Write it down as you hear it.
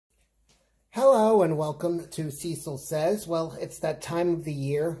Hello and welcome to Cecil Says. Well, it's that time of the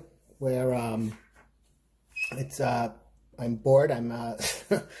year where I'm bored.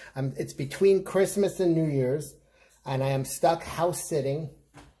 It's between Christmas and New Year's, and I am stuck house sitting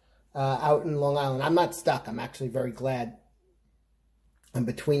out in Long Island. I'm not stuck. I'm actually very glad. I'm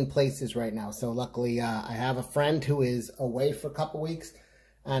between places right now. So luckily, I have a friend who is away for a couple weeks,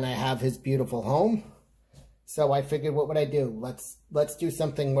 and I have his beautiful home. So I figured, what would I do? Let's do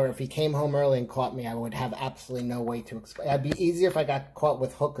something where if he came home early and caught me, I would have absolutely no way to explain. It'd be easier if I got caught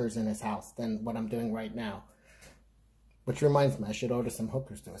with hookers in his house than what I'm doing right now. Which reminds me, I should order some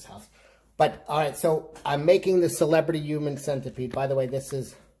hookers to his house. But, all right, so I'm making the celebrity human centipede. By the way, this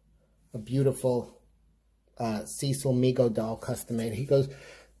is a beautiful Cecil Mego doll, custom made. He goes,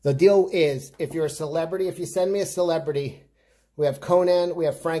 the deal is, if you're a celebrity, if you send me a celebrity, we have Conan, we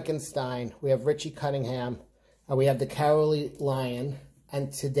have Frankenstein, we have Richie Cunningham, and we have the Cowardly Lion.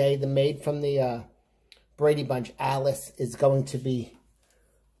 And today, the maid from the Brady Bunch, Alice, is going to be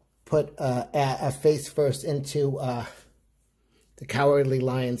put a face first into the Cowardly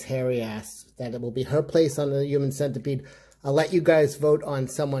Lion's hairy ass. That it will be her place on the human centipede. I'll let you guys vote on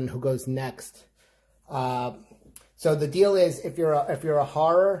someone who goes next. So the deal is, if you're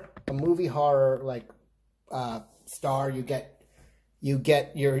a movie horror like star,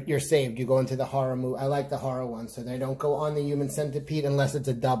 you're saved. You go into the horror movie. I like the horror one, so they don't go on the human centipede unless it's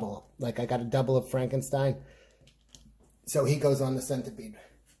a double. Like I got a double of Frankenstein, so he goes on the centipede.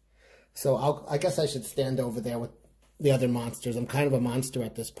 So I guess I should stand over there with the other monsters. I'm kind of a monster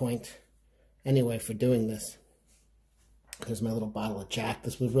at this point, anyway, for doing this. Here's my little bottle of Jack.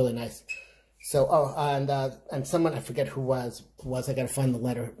 This was really nice. So and someone, I forget who was I gotta find the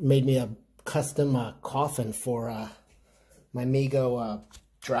letter, made me a custom coffin for my Mego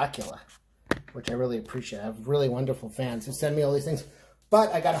Dracula, which I really appreciate. I have really wonderful fans who send me all these things.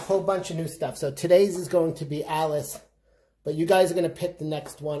 But I got a whole bunch of new stuff. So today's is going to be Alice, but you guys are going to pick the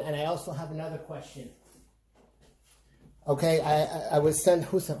next one. And I also have another question. Okay, I was sent,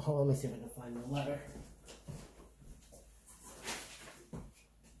 hold on, let me see if I can find the letter.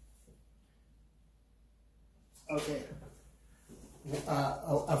 Okay.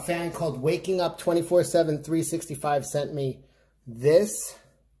 A fan called Waking Up 24/7 365 sent me this,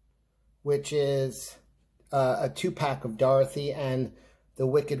 which is a 2-pack of Dorothy and the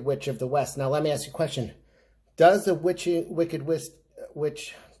Wicked Witch of the West. Now, let me ask you a question. Does the Wicked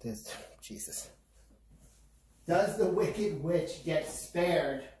Witch get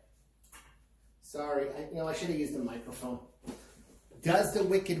spared? Sorry, I should have used the microphone. Does the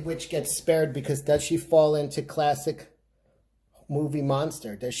Wicked Witch get spared because does she fall into classic movie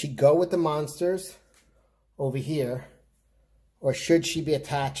monster? Does she go with the monsters over here, or should she be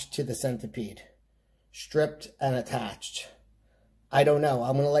attached to the centipede? Stripped and attached. I don't know.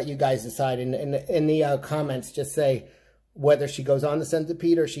 I'm going to let you guys decide. In the comments, just say whether she goes on the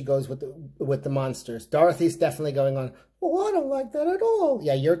centipede or she goes with the monsters. Dorothy's definitely going on. Well, I don't like that at all.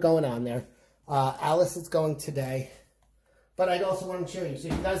 Yeah, you're going on there. Alice is going today. But I'd also want to show you. So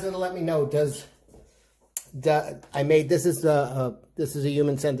you guys are going to let me know, this is a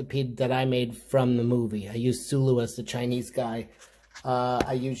human centipede that I made from the movie. I used Sulu as the Chinese guy.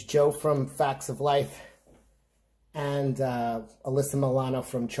 I used Joe from Facts of Life and Alyssa Milano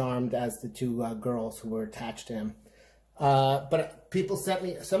from Charmed as the two girls who were attached to him. But people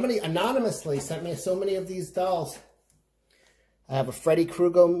somebody anonymously sent me so many of these dolls. I have a Freddy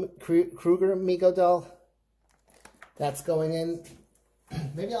Krueger Mego doll. That's going in.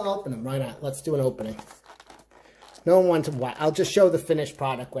 Maybe I'll open them. Why not? Let's do an opening. No one wants to watch. I'll just show the finished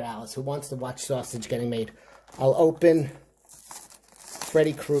product with Alice. Who wants to watch sausage getting made? I'll open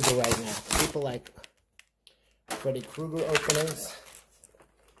Freddy Krueger right now. People like Freddy Krueger openings.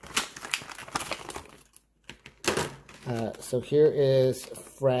 So here is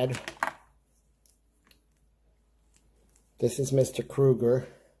Fred. This is Mr. Krueger.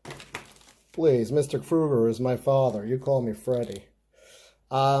 Please, Mr. Krueger is my father. You call me Freddy.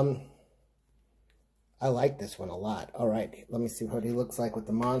 I like this one a lot. All right, let me see what he looks like with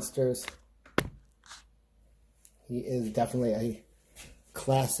the monsters. He is definitely a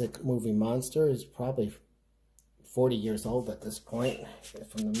classic movie monster. He's probably 40 years old at this point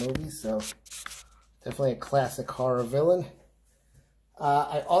from the movie, so definitely a classic horror villain.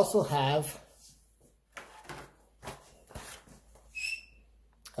 I also have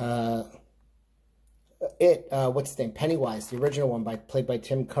what's his name? Pennywise, the original one played by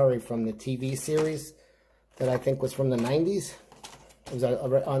Tim Curry from the TV series that I think was from the 90s. It was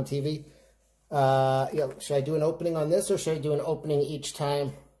on TV. Yeah, should I do an opening on this or should I do an opening each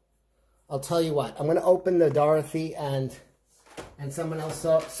time? I'll tell you what. I'm going to open the Dorothy and And someone else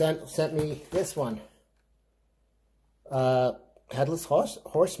sent me this one. Headless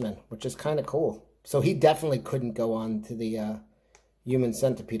Horseman, which is kind of cool. So he definitely couldn't go on to the Human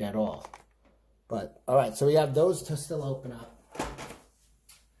Centipede at all. But, alright, so we have those to still open up.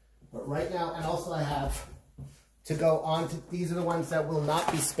 But right now, and also I have to go on to, these are the ones that will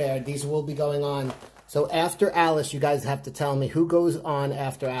not be spared. These will be going on. So after Alice, you guys have to tell me who goes on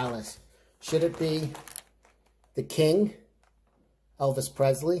after Alice. Should it be the King, Elvis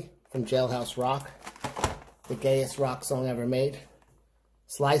Presley from Jailhouse Rock, the gayest rock song ever made?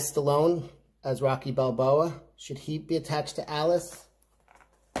 Sly Stallone as Rocky Balboa, should he be attached to Alice?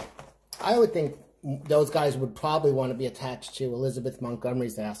 I would think those guys would probably want to be attached to Elizabeth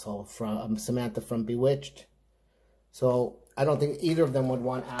Montgomery's asshole from Samantha from Bewitched. So I don't think either of them would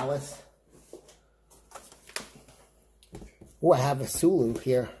want Alice. Oh, I have a Sulu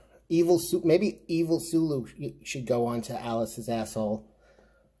here. Maybe Evil Sulu should go on to Alice's asshole.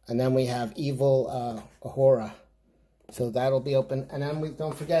 And then we have Evil Ahura. So that'll be open. And then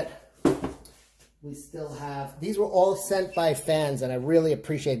don't forget, we still have, these were all sent by fans, and I really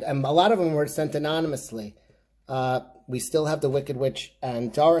appreciate, and a lot of them were sent anonymously. We still have the Wicked Witch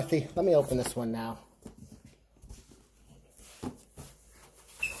and Dorothy. Let me open this one now.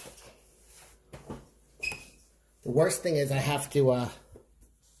 The worst thing is I have to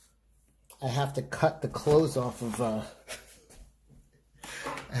cut the clothes off of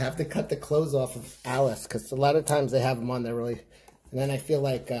Alice, because a lot of times they have them on there really, and then I feel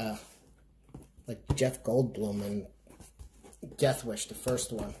like Jeff Goldblum and Death Wish, the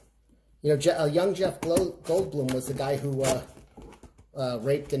first one. You know, young Jeff Goldblum was the guy who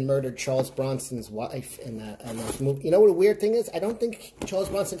raped and murdered Charles Bronson's wife in that movie. You know what the weird thing is? I don't think Charles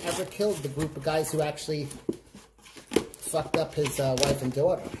Bronson ever killed the group of guys who actually fucked up his wife and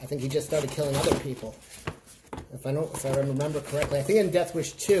daughter. I think he just started killing other people. If I remember correctly. I think in Death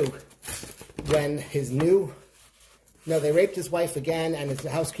Wish 2, when they raped his wife again and his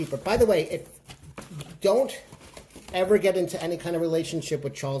housekeeper. By the way, don't ever get into any kind of relationship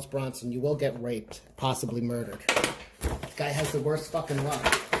with Charles Bronson. You will get raped, possibly murdered. This guy has the worst fucking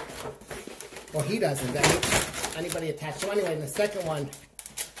luck. Well, he doesn't. Anybody attached. So anyway, in the second one,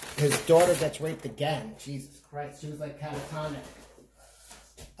 his daughter gets raped again. Jesus Christ, she was like catatonic.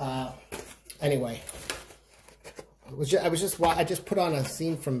 Anyway, I just put on a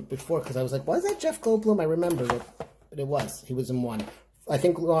scene from before because I was like, was that Jeff Goldblum? I remember it, but it was. He was in one. I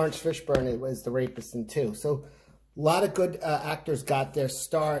think Lawrence Fishburne was the rapist in two. So a lot of good actors got their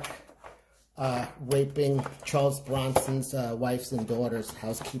start raping Charles Bronson's wives and daughters,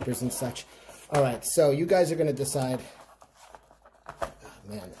 housekeepers and such. All right, so you guys are going to decide. Oh,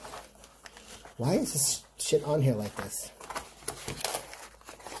 man, why is this shit on here like this?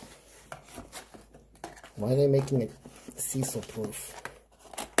 Why are they making it Cecil proof?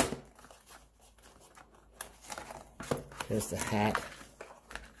 Here's the hat.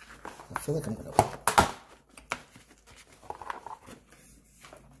 I feel like I'm gonna.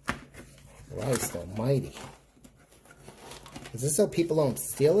 Christ almighty. Is this so people don't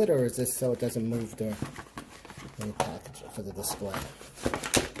steal it, or is this so it doesn't move the package for the display?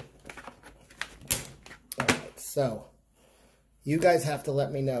 Alright, so you guys have to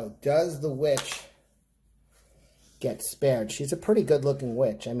let me know, does the witch get spared? She's a pretty good looking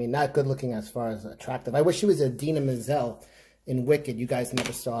witch. I mean, not good looking as far as attractive. I wish she was Idina Menzel in Wicked. You guys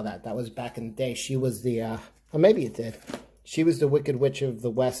never saw that. That was back in the day. She was the, or maybe it did. She was the Wicked Witch of the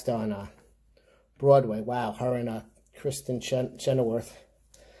West on Broadway. Wow, her and Kristen Chenoweth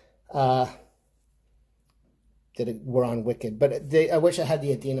were on Wicked. But I wish I had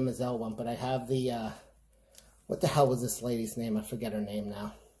the Idina Menzel one, but I have the, what the hell was this lady's name? I forget her name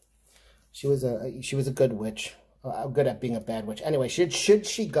now. She was a good witch. Good at being a bad witch. Anyway, should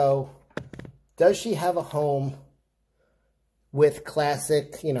she go? Does she have a home with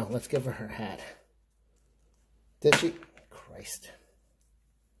classic, you know, let's give her hat. Did she? Christ.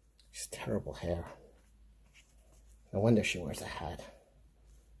 She's terrible hair. No wonder she wears a hat.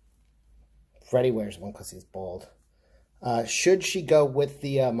 Freddie wears one because he's bald. Should she go with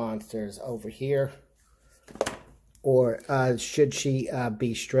the monsters over here? Or should she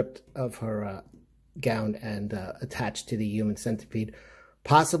be stripped of her gown and attached to the human centipede?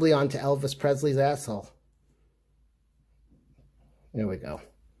 Possibly onto Elvis Presley's asshole. There we go.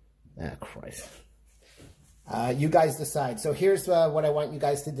 Ah, Christ. You guys decide. So here's what I want you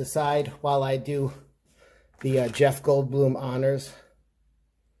guys to decide while I do the Jeff Goldblum honors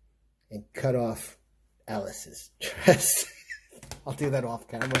and cut off Alice's dress. I'll do that off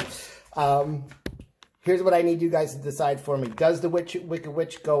camera. Here's what I need you guys to decide for me. Does the Wicked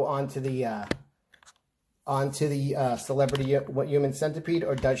Witch go onto the onto the Celebrity Human Centipede,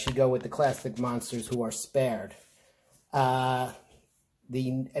 or does she go with the classic monsters who are spared? And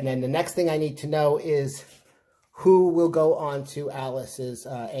then the next thing I need to know is who will go on to Alice's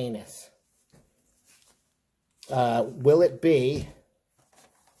anus. Will it be...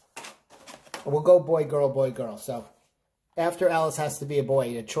 We'll go boy, girl, boy, girl. So, after Alice has to be a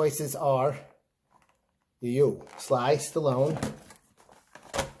boy, the choices are you, Sly Stallone,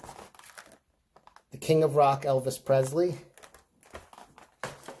 the King of Rock, Elvis Presley,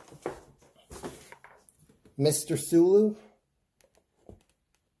 Mr. Sulu,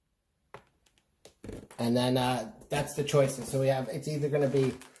 and then that's the choices. So we have, it's either going to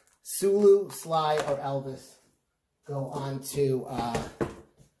be Sulu, Sly, or Elvis go on to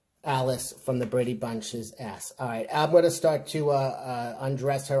Alice from the Brady Bunch's ass. All right, I'm going to start to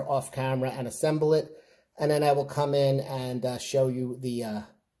undress her off camera and assemble it, and then I will come in and show you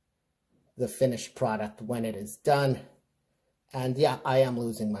the finished product when it is done. And yeah, I am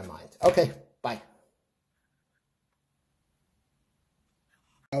losing my mind. Okay, bye.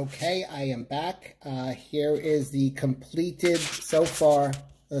 Okay, I am back. Here is the completed, so far,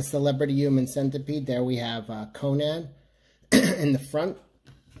 the Celebrity Human Centipede. There we have Conan in the front.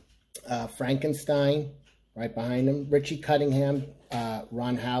 Frankenstein right behind him. Richie Cunningham,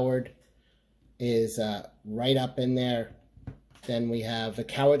 Ron Howard is right up in there. Then we have the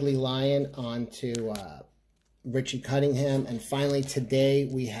Cowardly Lion on to Richie Cunningham. And finally today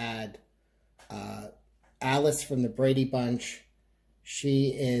we had Alice from the Brady Bunch. She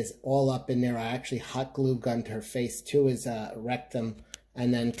is all up in there. I actually hot glue gunned her face to his rectum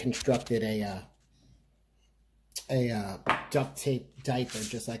and then constructed a duct tape diaper,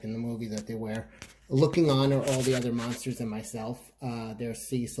 just like in the movie that they wear. Looking on are all the other monsters and myself. There's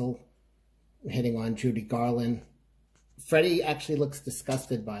Cecil hitting on Judy Garland. Freddie actually looks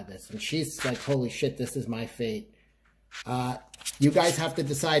disgusted by this, and she's like, holy shit, this is my fate. You guys have to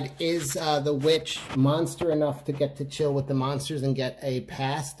decide, is the witch monster enough to get to chill with the monsters and get a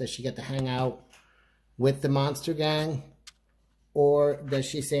pass? Does she get to hang out with the monster gang? Or does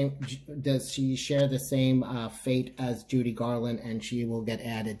she share the same fate as Judy Garland, and she will get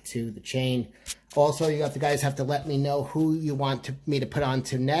added to the chain? Also, you guys have to let me know who you want me to put on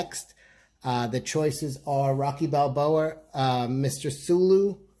to next. The choices are Rocky Balboa, Mr.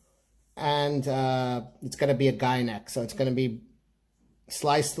 Sulu, and it's going to be a guy next. So it's going to be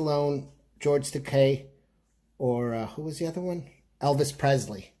Sly Stallone, George Takei, or who was the other one? Elvis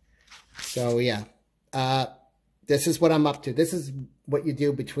Presley. So yeah. This is what I'm up to. This is what you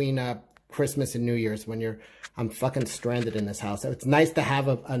do between Christmas and New Year's when I'm fucking stranded in this house. It's nice to have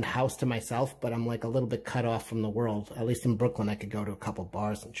a house to myself, but I'm like a little bit cut off from the world. At least in Brooklyn, I could go to a couple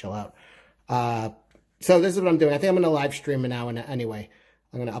bars and chill out. So this is what I'm doing. I think I'm going to live stream it now. And anyway,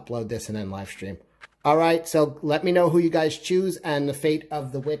 I'm going to upload this and then live stream. All right. So let me know who you guys choose and the fate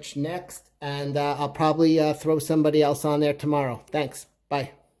of the witch next. And I'll probably throw somebody else on there tomorrow. Thanks.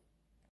 Bye.